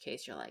 in which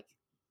case you're like,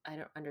 I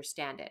don't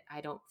understand it.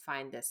 I don't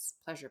find this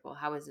pleasurable.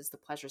 How is this the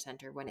pleasure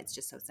center when it's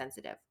just so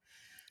sensitive?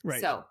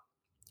 Right. So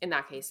in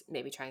that case,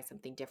 maybe trying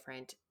something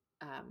different.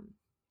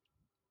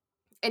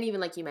 And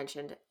even like you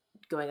mentioned,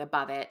 going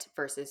above it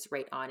versus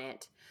right on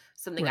it.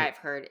 Something I've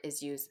heard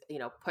is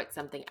put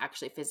something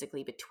actually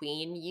physically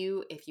between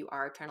you if you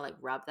are trying to like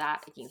rub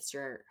that against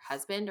your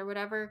husband or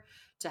whatever,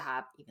 to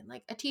have even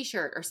like a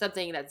t-shirt or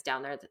something that's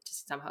down there that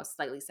just somehow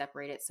slightly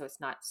separate it so it's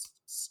not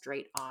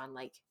straight on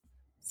like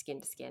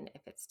skin to skin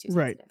if it's too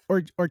sensitive.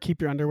 Or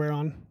keep your underwear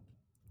on.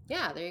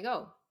 Yeah, there you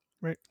go.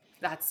 Right.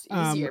 That's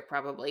easier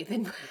probably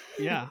than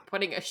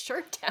putting a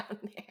shirt down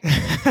there.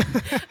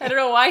 I don't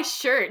know why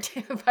shirt,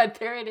 but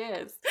there it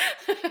is.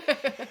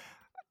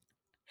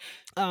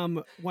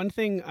 One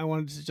thing I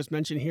wanted to just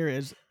mention here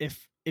is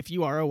if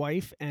you are a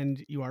wife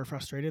and you are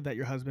frustrated that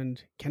your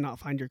husband cannot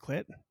find your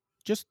clit,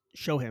 just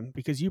show him,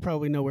 because you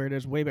probably know where it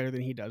is way better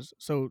than he does.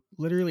 So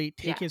literally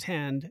take his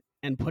hand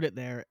and put it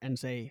there and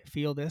say,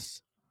 feel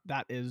this.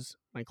 That is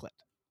my clit.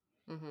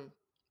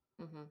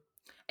 Mm-hmm. Mm-hmm.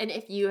 And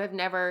if you have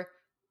never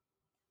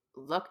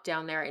looked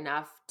down there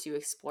enough to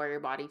explore your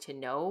body to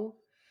know,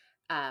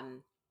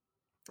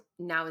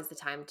 now is the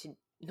time to,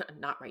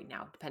 not right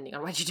now, depending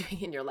on what you're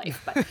doing in your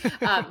life,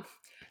 but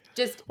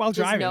just while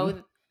driving.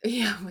 Know,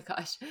 oh my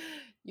gosh,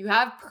 you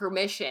have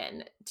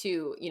permission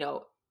to,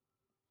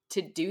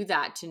 to do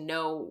that, to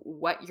know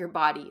what your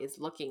body is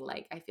looking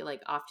like. I feel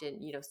like often,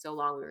 so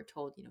long we were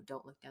told,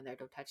 don't look down there,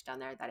 don't touch down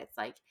there, that it's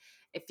like,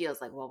 it feels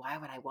like, well, why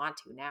would I want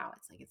to now?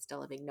 It's like, it's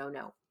still a big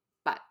no.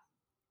 But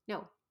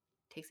no,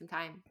 take some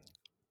time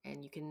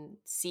and you can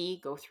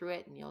go through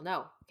it and you'll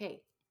know,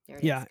 okay, there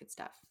it is, good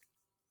stuff.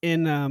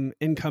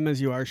 In Come As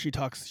You Are, she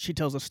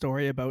tells a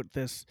story about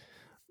this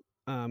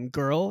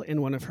girl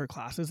in one of her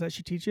classes that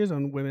she teaches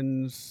on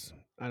women's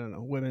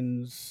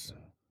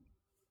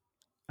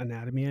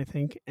anatomy, I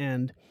think,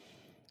 and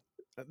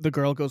the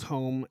girl goes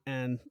home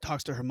and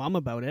talks to her mom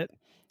about it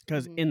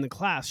because Mhm. in the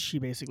class she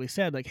basically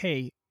said like,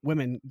 hey,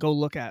 women, go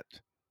look at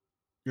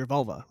your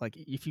vulva. Like,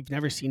 if you've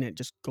never seen it,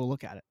 just go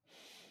look at it.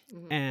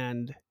 Mhm.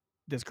 And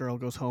this girl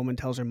goes home and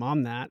tells her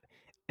mom that,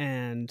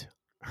 and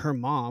her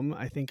mom,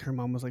 I think her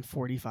mom was like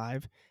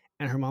 45,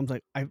 and her mom's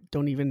like, I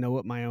don't even know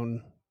what my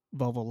own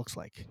vulva looks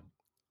like.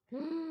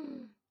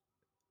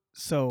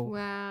 So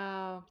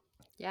Wow.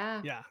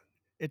 Yeah. yeah,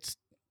 it's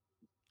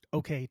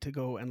okay to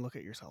go and look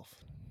at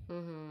yourself.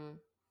 Mhm.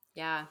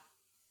 Yeah.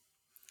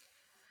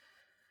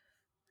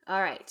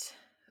 All right.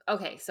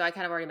 Okay, so I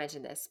kind of already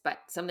mentioned this, but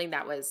something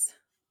that was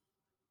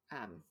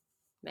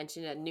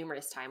mentioned a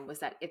numerous time was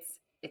that it's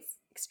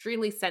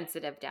extremely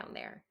sensitive down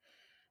there.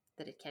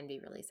 That it can be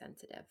really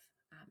sensitive,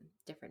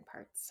 different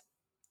parts.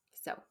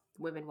 So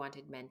women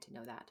wanted men to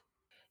know that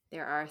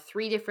there are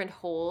 3 different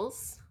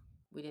holes.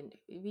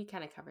 We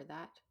kind of covered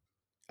that.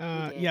 We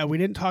did. Yeah, we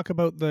didn't talk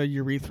about the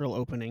urethral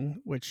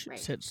opening, which Right.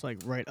 sits like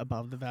right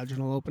above the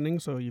vaginal opening.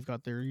 So you've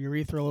got the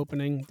urethral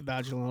opening, the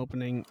vaginal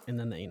opening, and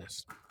then the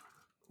anus.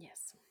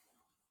 Yes.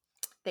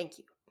 Thank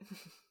you.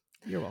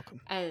 You're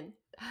welcome. And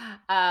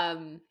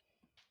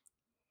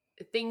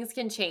things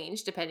can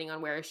change depending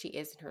on where she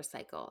is in her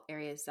cycle.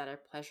 Areas that are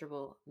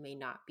pleasurable may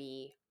not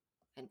be,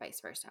 and vice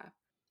versa.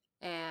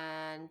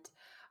 And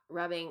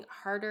rubbing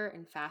harder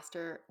and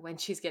faster when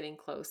she's getting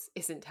close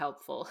isn't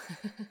helpful.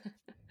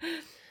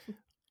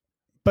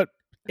 But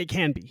it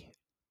can be.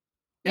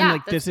 And Yeah,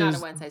 like that's not a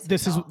one size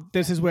fits all.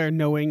 this is where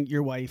knowing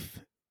your wife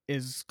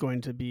is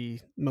going to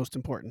be most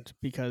important,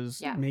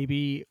 because Yeah.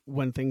 maybe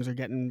when things are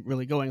getting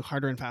really going,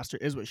 harder and faster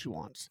is what she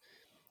wants.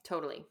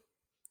 Totally.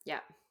 Yeah,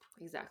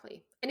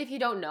 exactly. And if you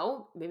don't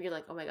know, maybe you're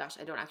like, oh my gosh,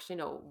 I don't actually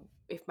know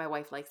if my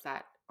wife likes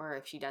that or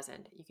if she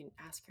doesn't. You can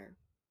ask her.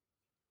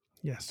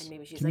 Yes. And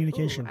maybe she's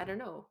Communication. like, oh, I don't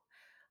know.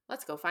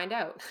 Let's go find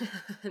out.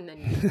 And then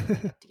you can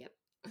find out together.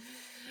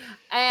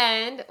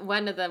 And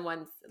one of the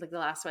ones, like the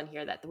last one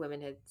here that the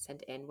women had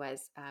sent in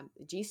was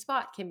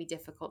G-spot can be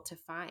difficult to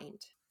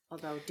find.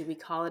 Although, do we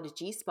call it a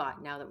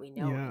G-spot now that we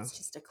know it's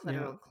just a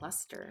clitoral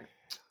cluster?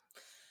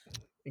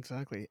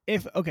 Exactly.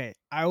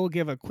 I will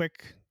give a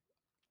quick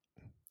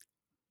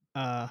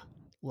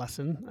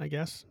lesson, I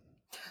guess,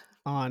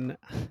 on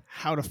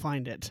how to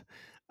find it.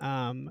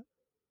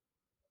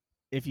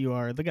 If you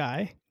are the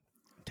guy,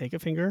 take a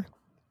finger,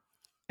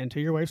 enter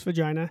your wife's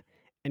vagina,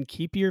 and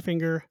keep your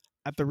finger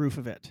at the roof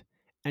of it,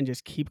 and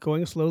just keep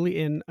going slowly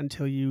in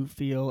until you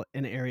feel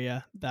an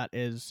area that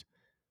is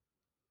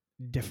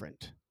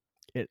different.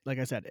 It, like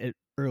I said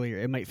earlier,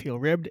 it might feel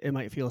ribbed, it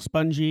might feel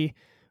spongy,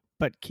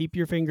 but keep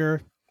your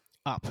finger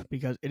up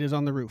because it is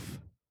on the roof.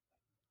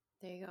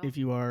 There you go. If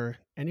you are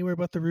anywhere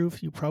but the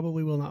roof, you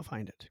probably will not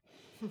find it.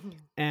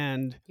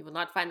 And you will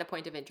not find the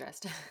point of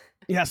interest.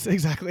 yes,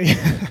 exactly.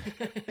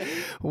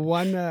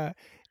 One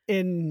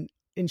in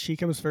She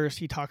Comes First,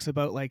 he talks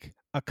about like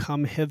a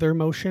come hither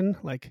motion,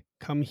 like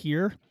come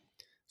here.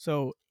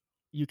 So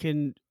you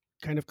can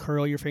kind of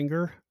curl your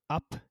finger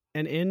up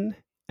and in,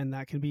 and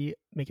that can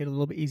make it a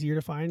little bit easier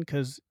to find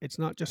because it's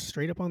not just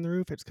straight up on the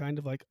roof. It's kind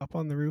of like up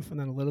on the roof and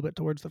then a little bit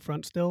towards the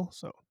front still.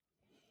 So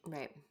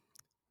right.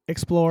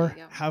 Explore,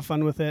 have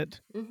fun with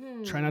it.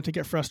 Mm-hmm. Try not to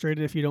get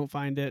frustrated if you don't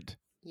find it.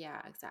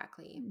 Yeah,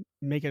 exactly.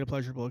 Make it a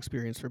pleasurable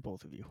experience for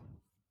both of you.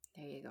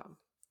 There you go.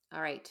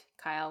 All right,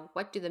 Kyle,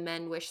 what do the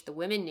men wish the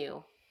women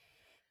knew?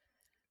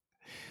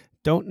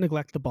 Don't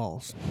neglect the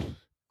balls.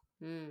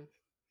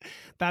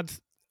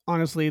 That's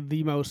honestly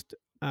the most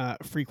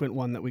frequent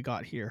one that we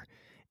got here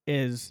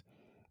is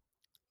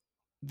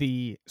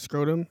the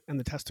scrotum and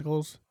the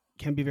testicles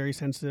can be very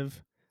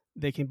sensitive.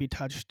 They can be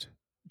touched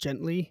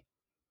gently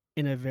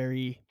in a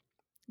very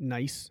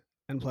nice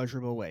and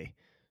pleasurable way.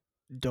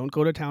 Don't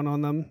go to town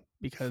on them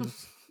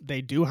because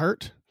they do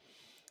hurt.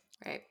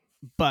 Right.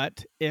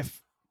 But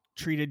if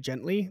treated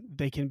gently,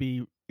 they can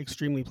be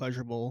extremely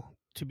pleasurable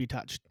to be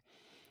touched.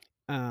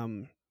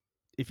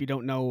 If you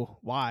don't know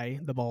why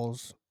the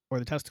balls or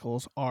the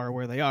testicles are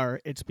where they are,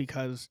 it's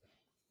because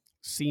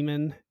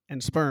semen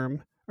and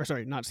sperm, or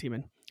sorry, not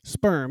semen,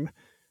 sperm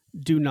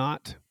do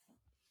not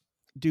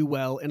do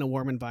well in a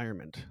warm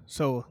environment.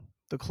 So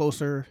the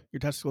closer your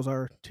testicles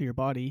are to your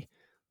body,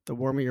 the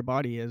warmer your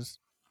body is.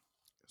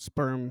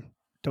 Sperm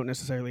don't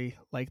necessarily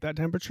like that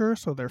temperature,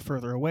 so they're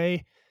further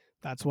away.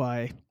 That's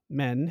why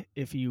men,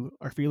 if you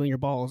are feeling your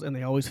balls and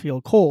they always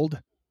feel cold,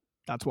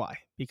 that's why,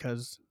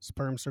 because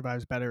sperm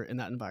survives better in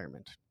that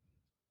environment.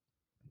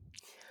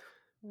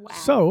 Wow.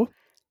 So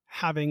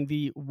having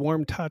the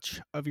warm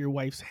touch of your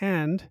wife's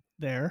hand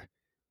there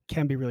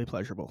can be really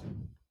pleasurable.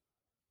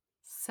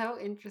 So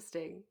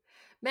interesting.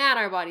 Man,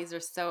 our bodies are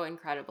so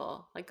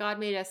incredible. Like God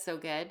made us so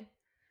good.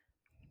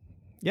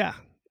 Yeah,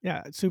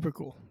 it's super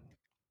cool.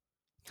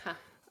 Huh.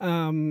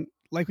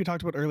 Like we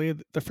talked about earlier,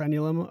 the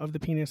frenulum of the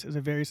penis is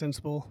a very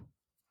sensitive,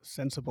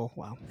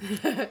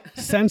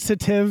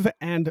 sensitive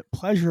and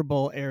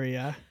pleasurable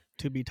area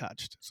to be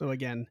touched. So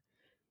again,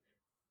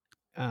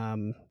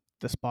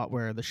 the spot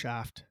where the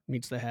shaft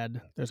meets the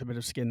head, there's a bit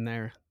of skin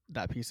there.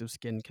 That piece of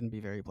skin can be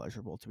very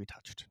pleasurable to be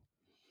touched.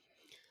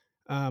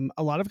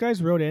 A lot of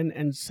guys wrote in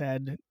and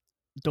said,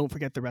 don't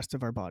forget the rest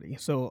of our body.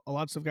 So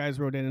lots of guys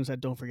wrote in and said,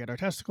 don't forget our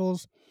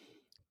testicles.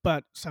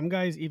 But some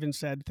guys even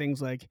said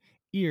things like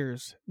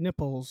ears,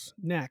 nipples,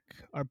 neck,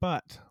 our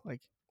butt,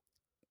 like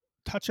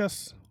touch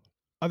us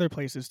other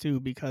places too,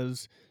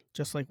 because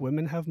just like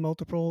women have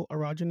multiple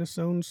erogenous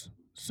zones,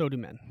 so do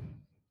men.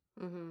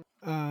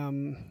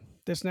 Mm-hmm.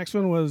 This next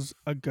one was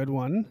a good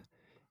one.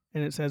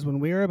 And it says, when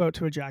we are about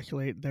to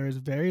ejaculate, there is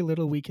very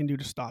little we can do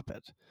to stop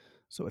it.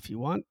 So if you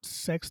want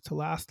sex to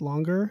last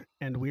longer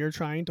and we are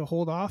trying to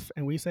hold off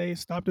and we say,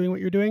 stop doing what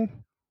you're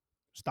doing,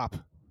 stop.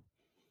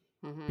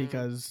 Mm-hmm.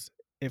 Because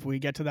if we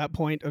get to that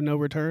point of no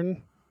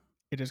return,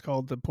 it is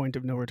called the point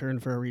of no return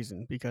for a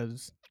reason,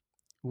 because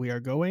we are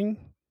going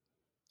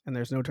and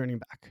there's no turning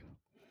back.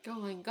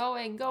 Going,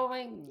 gone.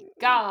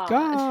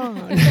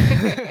 Gone.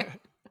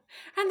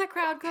 And the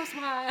crowd goes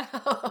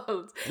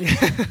wild.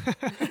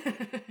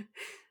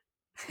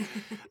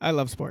 I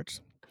love sports.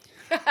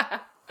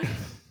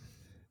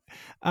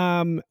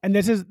 And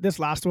this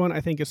last one I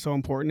think is so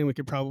important, and we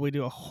could probably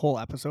do a whole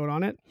episode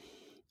on it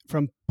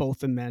from both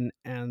the men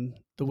and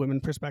the women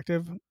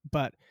perspective.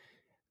 But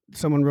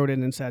someone wrote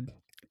in and said,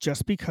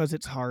 just because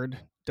it's hard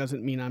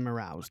doesn't mean I'm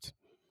aroused.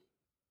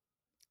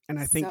 And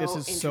I think this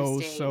is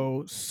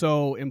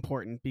so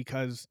important,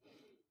 because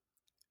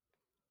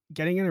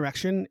getting an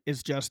erection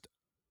is just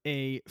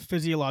a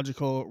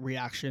physiological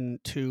reaction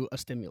to a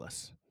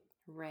stimulus.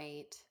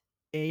 Right.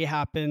 A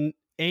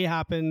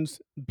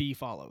happens, B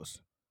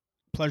follows.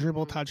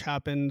 Pleasurable touch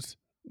happens,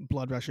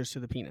 blood rushes to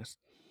the penis.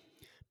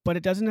 But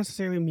it doesn't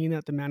necessarily mean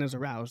that the man is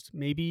aroused.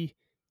 Maybe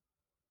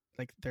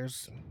like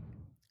there's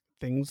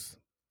things,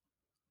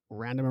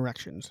 random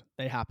erections,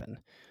 they happen.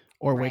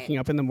 Or waking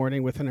up in the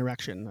morning with an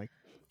erection. Like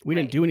we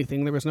didn't do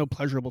anything. There was no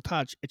pleasurable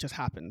touch. It just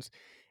happens.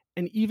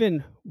 And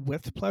even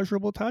with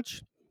pleasurable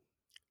touch,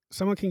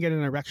 someone can get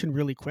an erection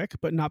really quick,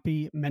 but not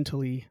be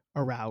mentally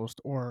aroused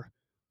or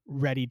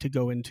ready to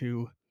go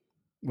into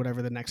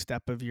whatever the next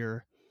step of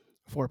your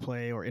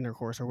foreplay or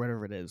intercourse or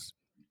whatever it is.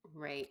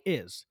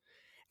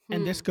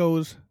 And this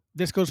goes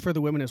for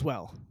the women as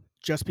well.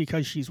 Just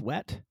because she's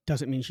wet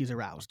doesn't mean she's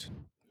aroused.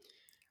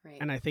 Right.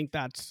 And I think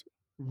that's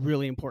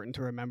really important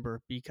to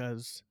remember,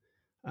 because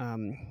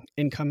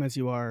in Come As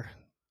You Are,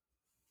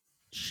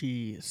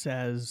 she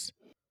says,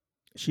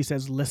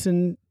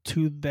 listen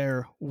to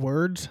their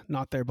words,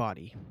 not their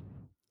body.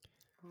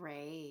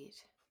 Right.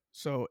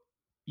 So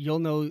you'll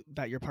know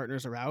that your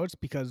partner's aroused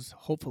because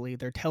hopefully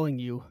they're telling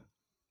you,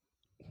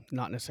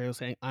 not necessarily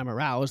saying I'm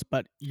aroused,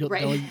 but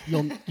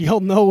you'll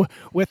know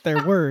with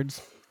their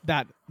words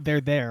that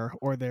they're there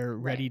or they're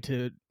ready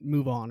to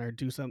move on or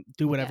do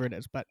whatever it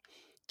is. But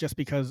just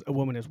because a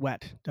woman is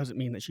wet doesn't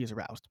mean that she's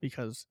aroused,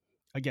 because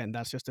again,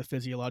 that's just a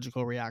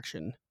physiological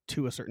reaction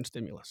to a certain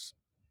stimulus.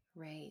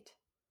 Right.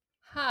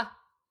 Huh.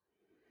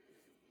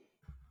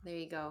 There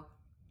you go.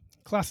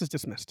 Class is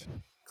dismissed.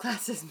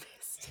 Class is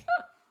missed.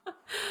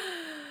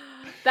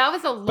 That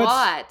was a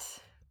lot,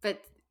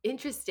 but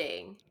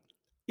interesting.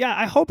 Yeah,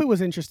 I hope it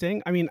was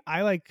interesting. I mean,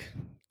 I like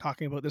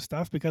talking about this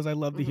stuff because I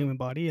love the human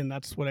body and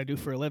that's what I do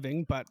for a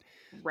living. But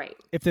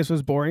if this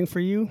was boring for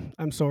you,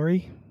 I'm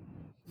sorry.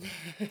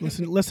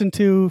 Listen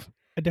to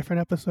a different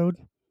episode.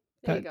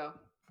 There you go.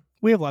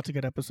 We have lots of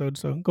good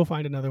episodes, so go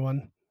find another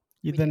one.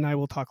 Then I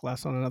will talk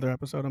less on another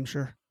episode, I'm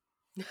sure.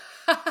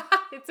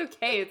 It's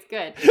okay. It's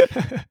good.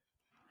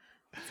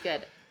 It's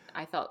good.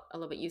 I felt a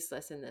little bit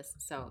useless in this,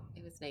 so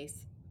it was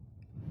nice.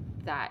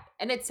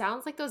 And it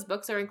sounds like those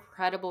books are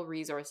incredible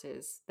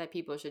resources that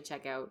people should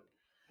check out.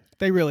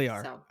 They really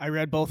are. So. I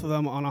read both of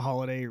them on a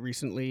holiday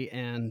recently,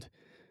 and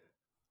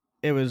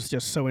it was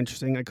just so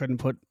interesting. I couldn't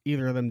put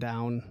either of them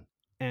down.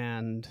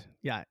 And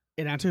yeah,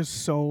 it answers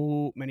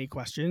so many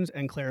questions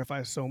and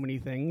clarifies so many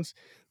things.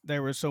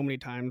 There were so many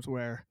times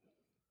where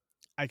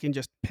I can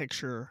just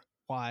picture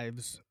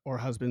wives or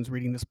husbands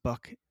reading this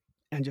book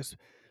and just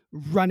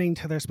running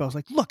to their spouse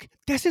like, look,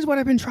 this is what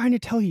I've been trying to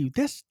tell you.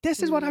 This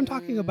is what I'm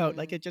talking about.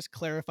 Like, it just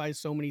clarifies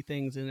so many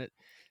things, and it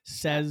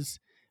says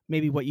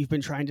maybe what you've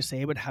been trying to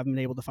say but haven't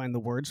been able to find the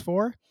words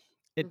for.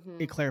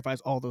 It clarifies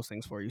all those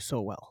things for you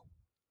so well.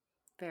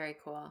 Very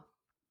cool.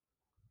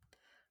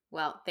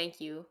 Well,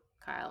 thank you,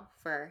 Kyle,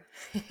 for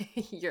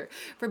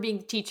for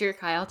being teacher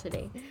Kyle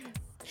today.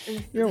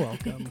 You're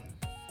welcome.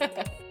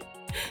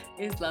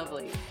 It's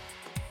lovely.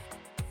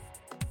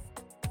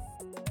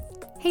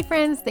 Hey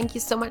friends, thank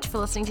you so much for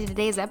listening to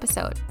today's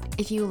episode.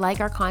 If you like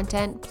our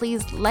content,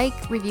 please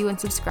like, review, and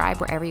subscribe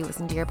wherever you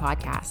listen to your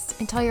podcasts,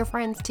 and tell your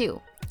friends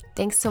too.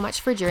 Thanks so much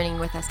for journeying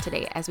with us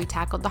today as we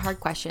tackled the hard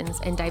questions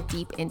and dive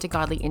deep into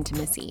godly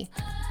intimacy.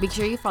 Make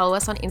sure you follow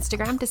us on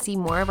Instagram to see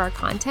more of our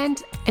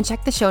content, and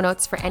check the show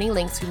notes for any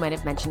links we might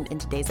have mentioned in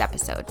today's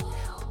episode.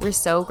 We're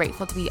so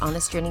grateful to be on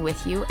this journey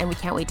with you, and we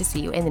can't wait to see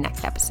you in the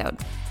next episode.